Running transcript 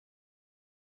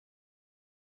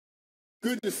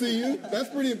Good to see you. That's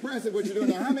pretty impressive what you're doing.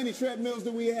 Now, how many treadmills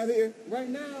do we have here? Right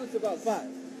now, it's about 5.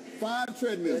 5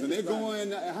 treadmills, and they're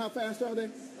going, how fast are they?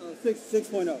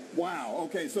 6.0. Wow,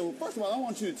 okay. So, first of all, I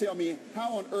want you to tell me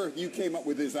how on earth you came up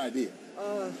with this idea.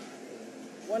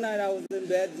 One night I was in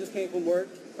bed, just came from work,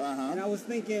 and I was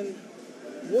thinking,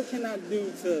 what can I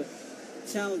do to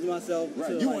challenge myself?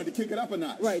 Right, you wanted to kick it up a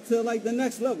notch. Right, to like the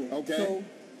next level. Okay. So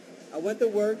I went to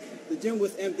work, the gym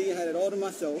was empty, I had it all to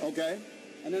myself. Okay.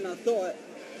 And then I thought,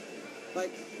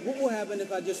 like, what will happen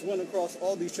if I just run across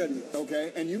all these treadmills?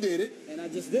 Okay, and you did it. And I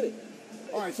just did it.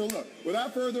 All right, so look,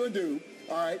 without further ado,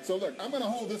 all right, so look, I'm going to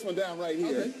hold this one down right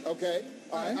here. Okay.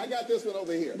 All right, I got this one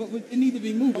over here. But it needs to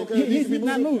be moving. Okay, it needs to be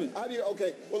not moving.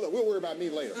 Okay, well, look, we'll worry about me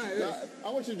later. All right, now,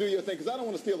 I want you to do your thing because I don't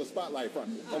want to steal the spotlight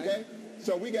from you, okay?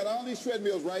 So we got all these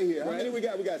treadmills right here. How many we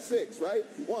got? We got 6, right?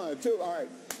 1, 2, all right.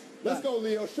 Let's go,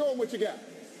 Leo. Show them what you got.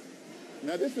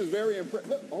 Now, this is very impressive.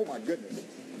 Look, oh, my goodness.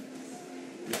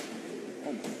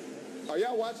 Oh, my. Are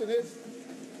y'all watching this?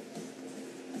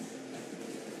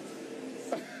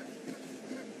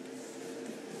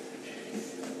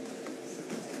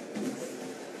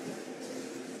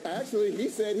 Actually, he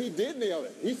said he did nail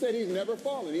it. He said he's never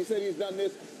fallen. He said he's done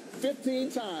this 15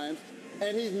 times,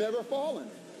 and he's never fallen.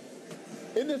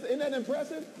 Isn't that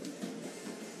impressive?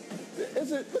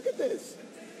 Look at this.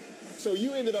 So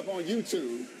you ended up on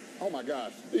YouTube. Oh, my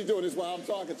gosh. He's doing this while I'm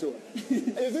talking to him.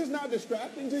 Is this not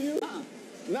distracting to you?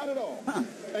 Not at all.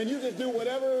 And you just do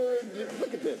whatever.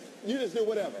 Look at this. You just do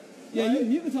whatever. Yeah, right?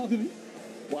 you can talk to me.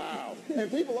 Wow.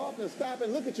 And people often stop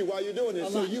and look at you while you're doing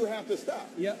this, so you have to stop.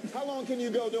 Yep. How long can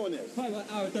you go doing this? Probably about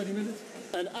an hour, 30 minutes.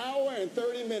 An hour and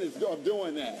 30 minutes of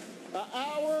doing that. An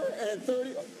hour and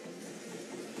 30.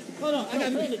 Hold on, I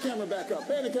got pan the camera back up.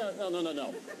 Pan the camera.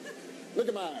 No. Look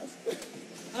at my eyes.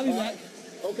 I'll be back.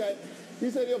 Okay. He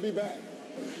said he'll be back.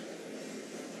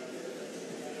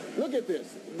 Look at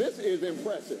this. This is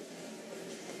impressive.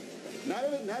 Not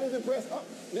as impressive. Oh,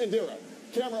 Indira.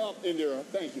 Camera up, Indira.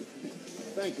 Thank you.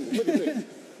 Thank you. Look at this.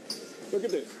 Look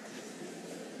at this.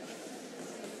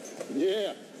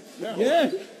 Yeah. Now,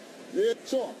 Yeah. Yeah.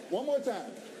 Sure. One more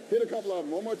time. Hit a couple of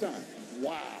them. One more time.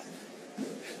 Wow.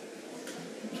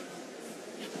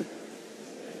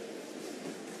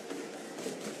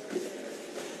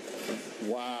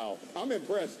 Wow. I'm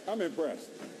impressed.